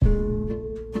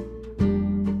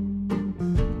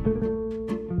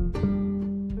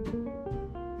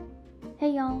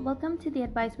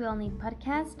Advice We All Need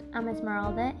podcast. I'm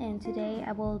Esmeralda, and today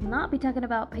I will not be talking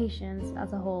about patience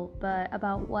as a whole, but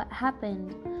about what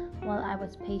happened while I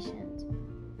was patient.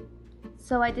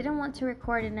 So I didn't want to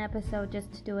record an episode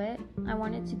just to do it. I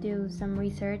wanted to do some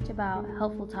research about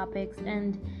helpful topics,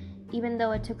 and even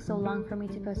though it took so long for me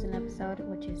to post an episode,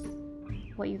 which is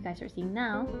what you guys are seeing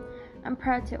now, I'm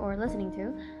proud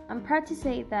to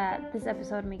say that this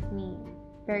episode makes me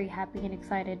very happy and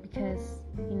excited because,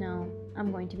 I'm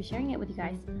going to be sharing it with you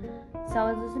guys. So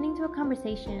I was listening to a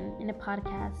conversation in a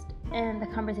podcast, and the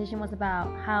conversation was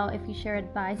about how if you share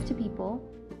advice to people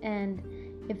and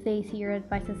if they see your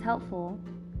advice as helpful,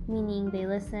 meaning they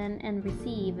listen and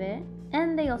receive it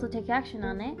and they also take action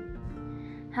on it,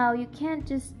 how you can't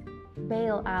just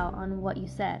bail out on what you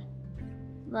said.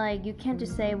 Like, you can't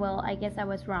just say, well, I guess I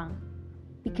was wrong,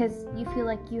 because you feel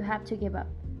like you have to give up,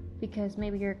 because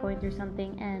maybe you're going through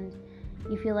something and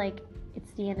you feel like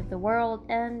it's the end of the world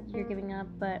and you're giving up,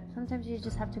 but sometimes you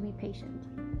just have to be patient.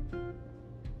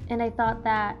 And I thought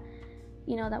that,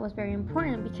 that was very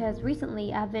important because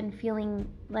recently I've been feeling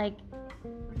like,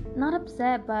 not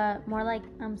upset, but more like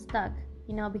I'm stuck,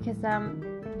 because I'm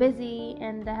busy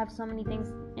and I have so many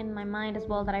things in my mind as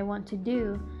well that I want to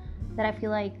do that I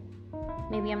feel like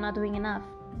maybe I'm not doing enough.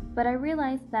 But I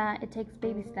realized that it takes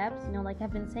baby steps, like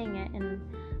I've been saying it in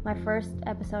my first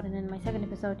episode and in my second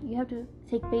episode, you have to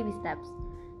take baby steps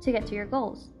to get to your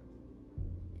goals.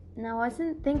 Now, I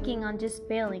wasn't thinking on just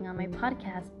failing on my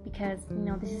podcast because,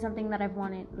 this is something that I've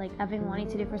been wanting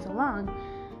to do for so long,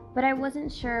 but I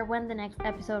wasn't sure when the next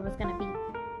episode was going to be.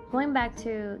 Going back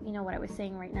to, what I was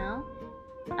saying right now,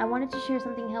 I wanted to share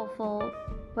something helpful,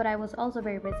 but I was also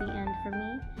very busy, and for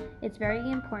me, it's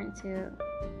very important to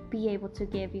be able to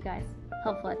give you guys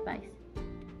helpful advice.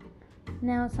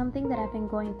 Now, something that I've been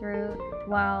going through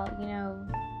while,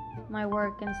 my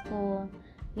work and school,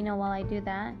 while I do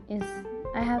that, is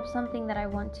I have something that I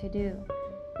want to do.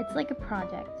 It's like a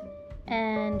project.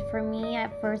 And for me,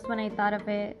 at first, when I thought of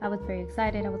it, I was very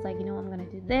excited. I was like, I'm going to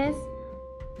do this.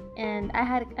 And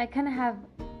I kind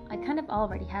of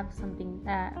already have something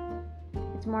that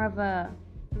it's more of a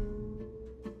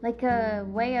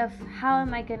way of how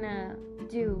am I going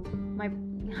to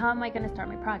start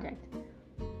my project.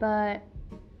 But,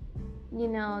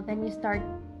 then you start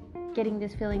getting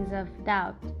these feelings of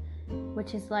doubt,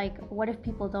 which is like, what if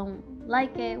people don't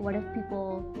like it? What if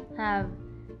people have,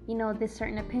 this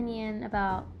certain opinion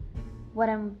about what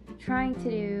I'm trying to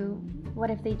do?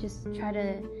 What if they just try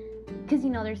to, because,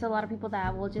 there's a lot of people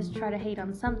that will just try to hate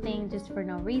on something just for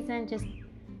no reason, just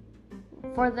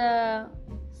for the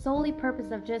solely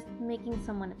purpose of just making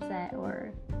someone upset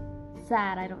or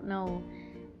sad. I don't know.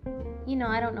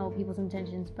 I don't know people's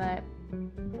intentions, but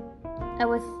I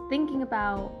was thinking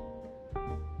about,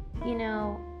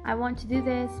 I want to do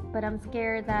this, but I'm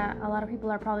scared that a lot of people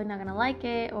are probably not going to like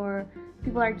it, or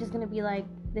people are just going to be like,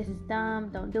 this is dumb,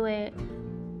 don't do it.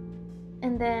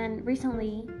 And then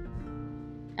recently,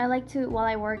 while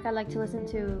I work, I like to listen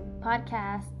to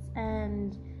podcasts,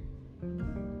 and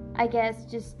I guess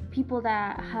just people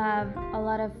that have a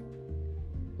lot of,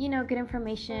 good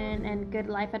information and good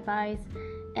life advice.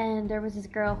 And there was this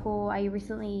girl who I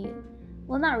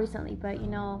not recently, but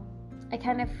I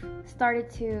kind of started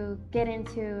to get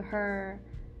into her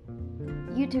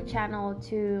YouTube channel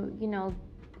to,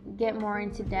 get more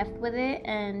into depth with it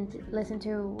and listen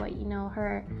to what,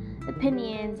 her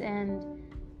opinions. And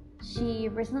she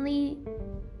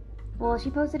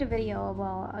posted a video a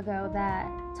while ago that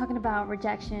talking about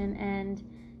rejection, and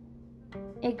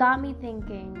it got me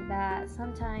thinking that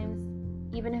sometimes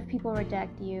even if people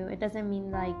reject you, it doesn't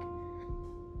mean like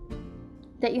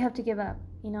that you have to give up,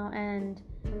 and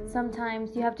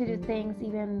sometimes you have to do things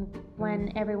even when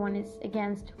everyone is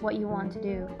against what you want to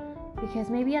do, because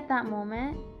maybe at that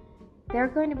moment they're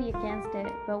going to be against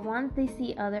it, but once they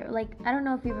see other, I don't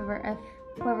know if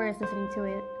whoever is listening to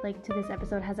it, to this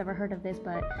episode, has ever heard of this,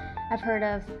 but I've heard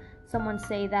of someone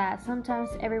say that sometimes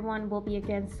everyone will be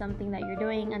against something that you're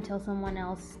doing until someone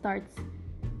else starts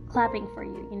clapping for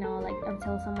you,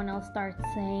 until someone else starts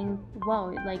saying,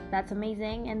 whoa, that's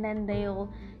amazing, and then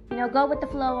they'll, go with the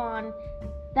flow on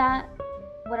that,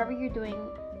 whatever you're doing,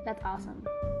 that's awesome.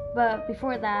 But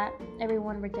before that,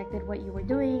 everyone rejected what you were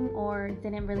doing or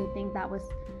didn't really think that was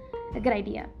a good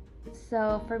idea.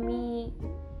 So for me,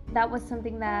 that was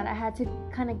something that I had to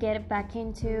kind of get back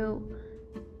into,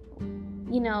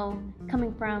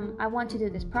 coming from, I want to do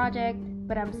this project,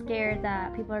 but I'm scared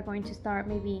that people are going to start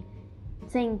maybe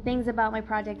saying things about my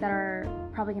project that are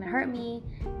probably going to hurt me,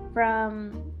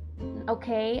 from,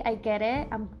 okay, I get it,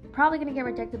 I'm probably going to get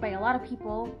rejected by a lot of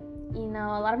people, a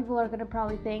lot of people are going to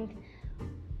probably think,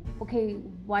 okay,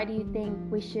 why do you think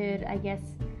we should, I guess,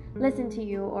 listen to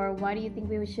you, or why do you think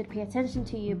we should pay attention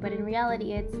to you? But in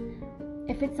reality, it's,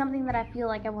 if it's something that I feel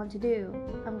like I want to do,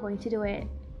 I'm going to do it.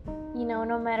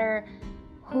 No matter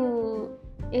who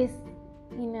is,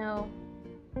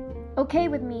 okay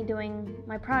with me doing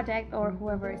my project, or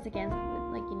whoever is against,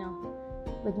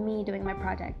 with me doing my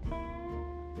project.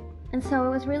 And so it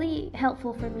was really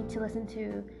helpful for me to listen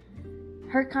to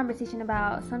her conversation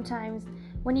about sometimes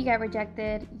when you get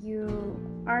rejected, you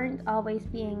aren't always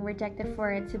being rejected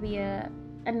for it to be a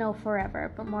no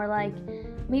forever, but more like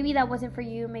maybe that wasn't for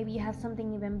you, maybe you have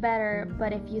something even better,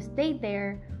 but if you stayed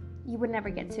there, you would never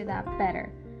get to that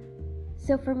better.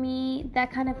 So for me,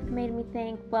 that kind of made me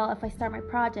think, well, if I start my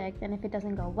project and if it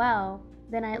doesn't go well,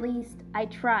 then at least I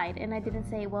tried, and I didn't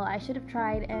say, well, I should have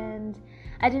tried, and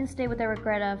I didn't stay with the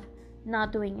regret of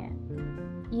not doing it.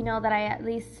 That I at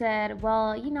least said,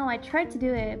 well, I tried to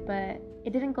do it, but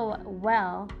it didn't go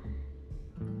well.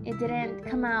 It didn't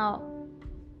come out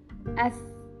as,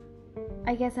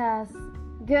 I guess, as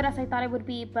good as I thought it would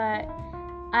be, but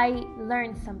I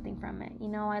learned something from it.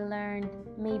 I learned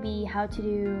maybe how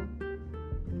to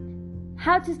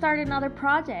start another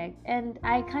project, and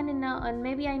I kind of know, and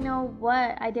maybe I know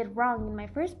what I did wrong in my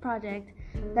first project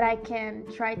that I can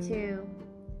try to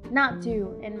not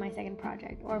do in my second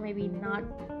project, or maybe not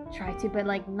try to, but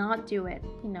not do it.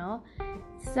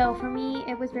 So for me,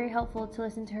 it was very helpful to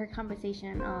listen to her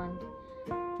conversation on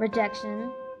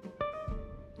rejection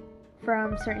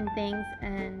from certain things,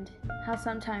 and how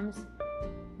sometimes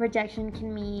rejection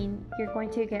can mean you're going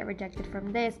to get rejected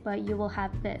from this, but you will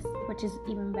have this, which is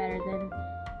even better than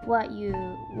what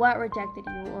rejected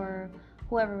you, or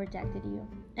whoever rejected you.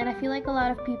 And I feel like a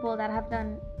lot of people that have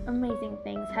done amazing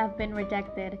things have been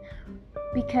rejected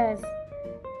because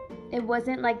it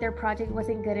wasn't like their project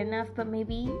wasn't good enough, but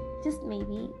maybe, just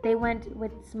maybe, they went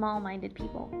with small-minded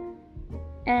people.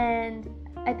 And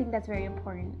I think that's very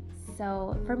important.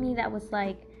 So for me, that was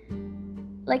like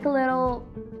a little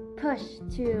push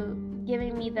to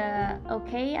giving me the,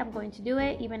 okay, I'm going to do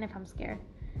it even if I'm scared.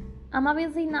 I'm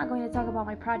obviously not going to talk about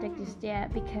my project just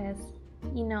yet because,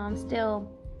 I'm still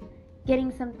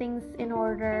getting some things in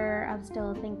order. I'm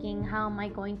still thinking, how am I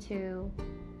going to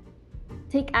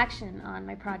take action on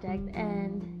my project,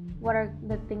 and what are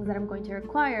the things that I'm going to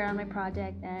require on my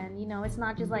project. And it's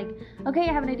not just like, okay,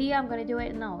 I have an idea, I'm going to do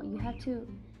it. No, you have to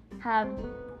have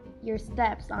your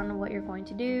steps on what you're going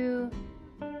to do,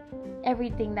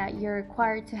 everything that you're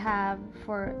required to have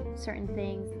for certain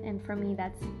things. And for me,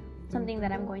 that's something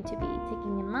that I'm going to be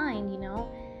taking in mind,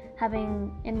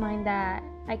 having in mind that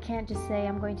I can't just say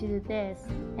I'm going to do this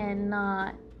and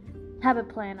not have a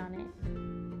plan on it.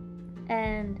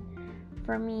 And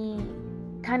for me,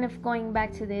 kind of going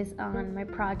back to this on my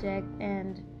project,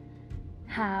 and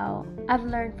how I've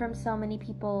learned from so many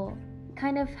people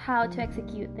kind of how to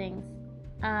execute things,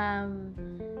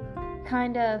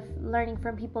 kind of learning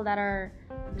from people that are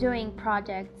doing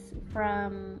projects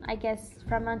from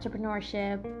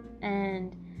entrepreneurship,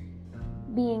 and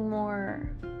being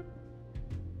more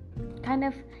kind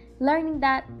of learning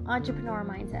that entrepreneur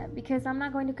mindset, because I'm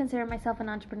not going to consider myself an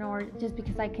entrepreneur just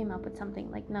because I came up with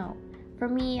something. No. For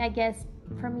me,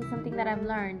 something that I've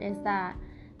learned is that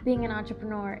being an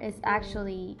entrepreneur is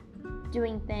actually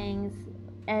doing things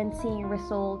and seeing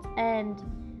results, and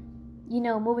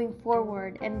moving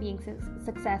forward and being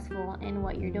successful in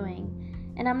what you're doing.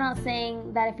 And I'm not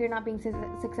saying that if you're not being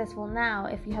successful now,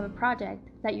 if you have a project,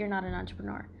 that you're not an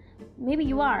entrepreneur. Maybe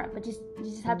you are, but you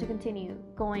just have to continue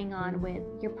going on with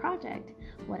your project,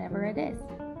 whatever it is,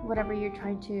 whatever you're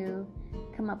trying to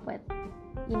come up with,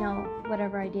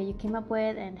 whatever idea you came up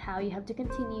with, and how you have to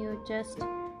continue just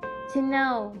to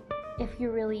know if you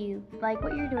really like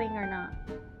what you're doing or not.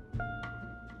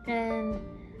 And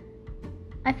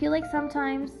I feel like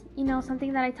sometimes,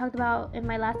 something that I talked about in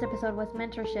my last episode was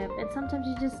mentorship, and sometimes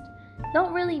you just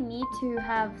don't really need to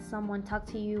have someone talk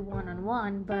to you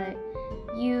one-on-one, but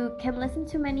you can listen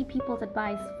to many people's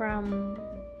advice from,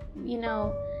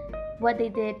 what they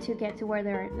did to get to where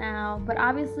they're at now, but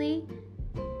obviously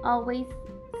always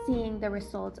seeing the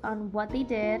results on what they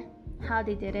did, how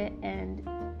they did it, and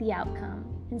the outcome.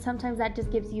 And sometimes that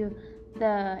just gives you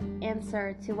the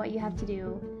answer to what you have to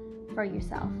do for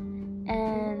yourself.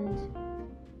 And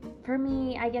for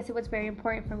me, I guess it was very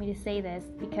important for me to say this,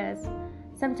 because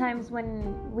sometimes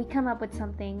when we come up with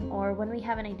something, or when we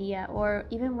have an idea, or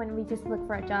even when we just look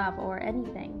for a job or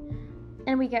anything,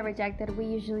 and we get rejected, we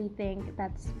usually think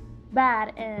that's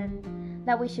bad and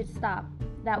that we should stop,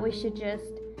 that we should just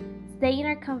stay in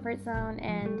our comfort zone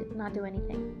and not do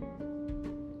anything.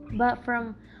 But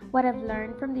from what I've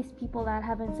learned from these people that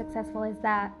have been successful is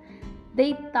that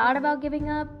they thought about giving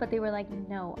up, but they were like,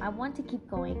 no, I want to keep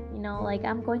going. Like,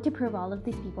 I'm going to prove all of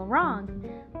these people wrong.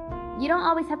 You don't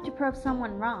always have to prove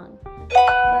someone wrong,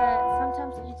 but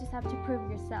sometimes you just have to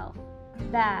prove yourself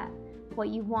that what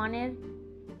you wanted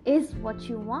is what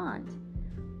you want.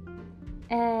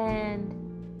 And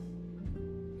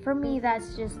for me,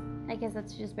 that's just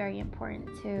very important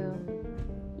to,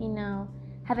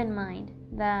 have in mind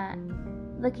that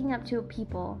looking up to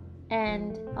people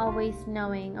and always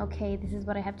knowing, okay, this is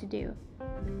what I have to do,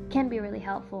 can be really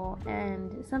helpful.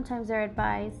 And sometimes their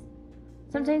advice,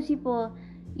 sometimes people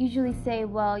usually say,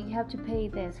 well, you have to pay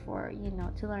this for,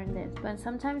 to learn this. But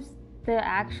sometimes the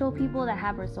actual people that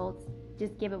have results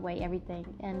just give away everything.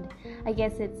 And I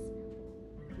guess it's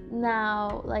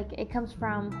now, like, it comes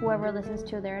from whoever listens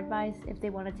to their advice, if they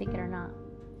want to take it or not.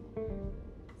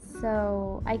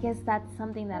 So I guess that's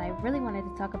something that I really wanted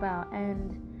to talk about.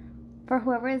 And for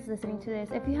whoever is listening to this,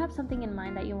 if you have something in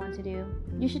mind that you want to do,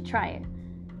 you should try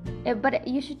it. But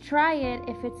you should try it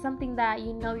if it's something that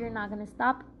you're not going to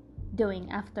stop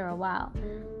doing after a while.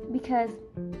 Because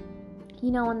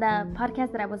in the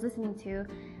podcast that I was listening to,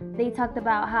 they talked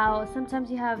about how sometimes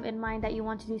you have in mind that you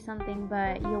want to do something,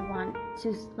 but you want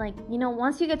to,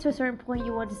 once you get to a certain point,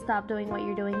 you want to stop doing what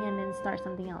you're doing and then start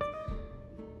something else.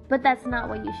 But that's not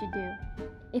what you should do.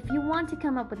 If you want to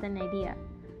come up with an idea,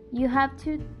 you have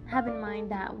to have in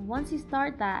mind that once you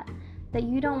start that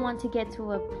you don't want to get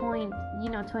to a point,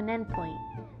 to an end point,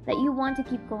 that you want to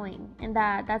keep going, and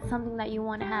that's something that you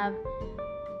want to have,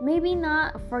 maybe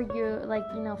not for your,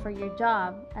 for your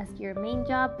job as your main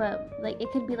job, but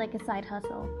it could be like a side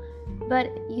hustle.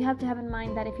 But you have to have in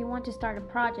mind that if you want to start a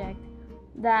project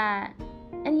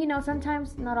and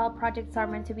sometimes not all projects are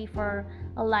meant to be for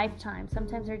a lifetime.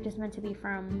 Sometimes they're just meant to be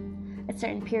from a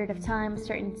certain period of time, a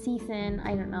certain season.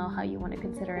 I don't know how you want to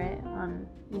consider it on,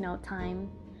 time.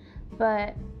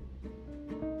 But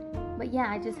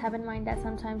yeah, I just have in mind that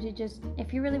sometimes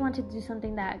if you really want to do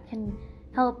something that can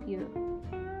help you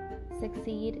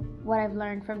succeed, what I've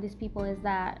learned from these people is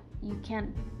that you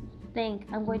can't think,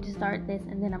 I'm going to start this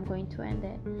and then I'm going to end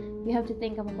it. You have to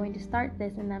think, I'm going to start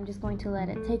this and I'm just going to let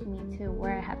it take me to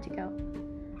where I have to go.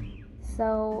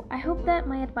 So I hope that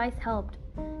my advice helped,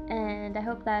 and I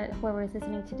hope that whoever is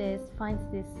listening to this finds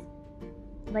this,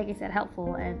 like I said,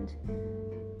 helpful, and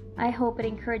I hope it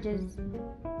encourages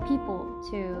people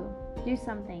to do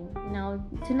something,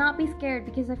 to not be scared,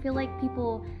 because I feel like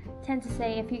people tend to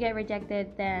say if you get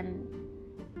rejected, then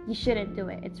you shouldn't do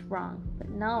it, it's wrong. But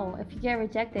no, if you get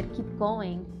rejected, keep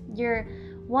going. You're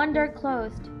one door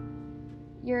closed.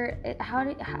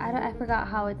 I forgot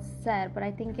how it's said, but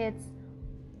I think it's,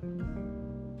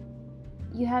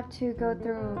 you have to go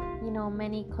through,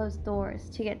 many closed doors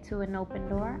to get to an open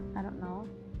door. I don't know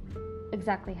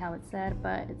exactly how it's said,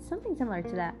 but it's something similar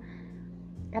to that.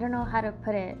 I don't know how to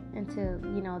put it into,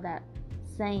 that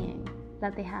saying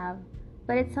that they have,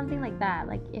 but it's something like that.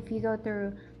 Like, if you go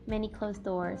through many closed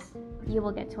doors, you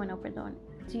will get to an open door.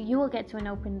 So you will get to an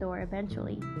open door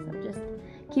eventually. So just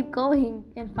keep going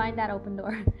and find that open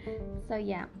door. So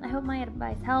yeah, I hope my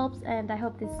advice helps, and I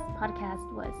hope this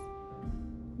podcast was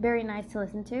very nice to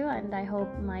listen to, and I hope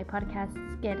my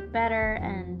podcasts get better,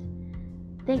 and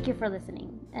thank you for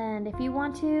listening. And if you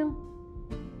want to,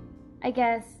 I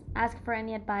guess, ask for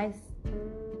any advice,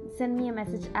 send me a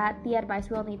message at the Advice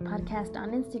We All Need podcast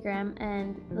on Instagram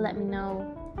and let me know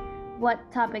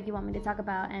what topic you want me to talk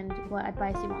about and what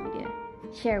advice you want me to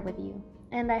share with you.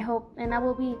 And I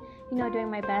will be,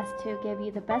 doing my best to give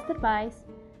you the best advice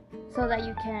so that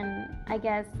you can, I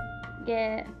guess,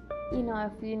 get,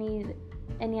 if you need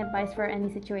any advice for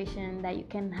any situation, that you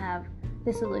can have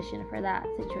the solution for that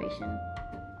situation.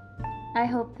 I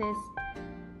hope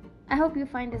you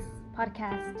find this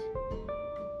podcast,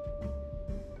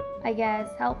 I guess,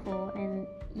 helpful in,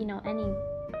 any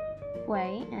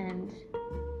way, and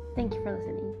thank you for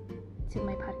listening to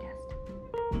my podcast.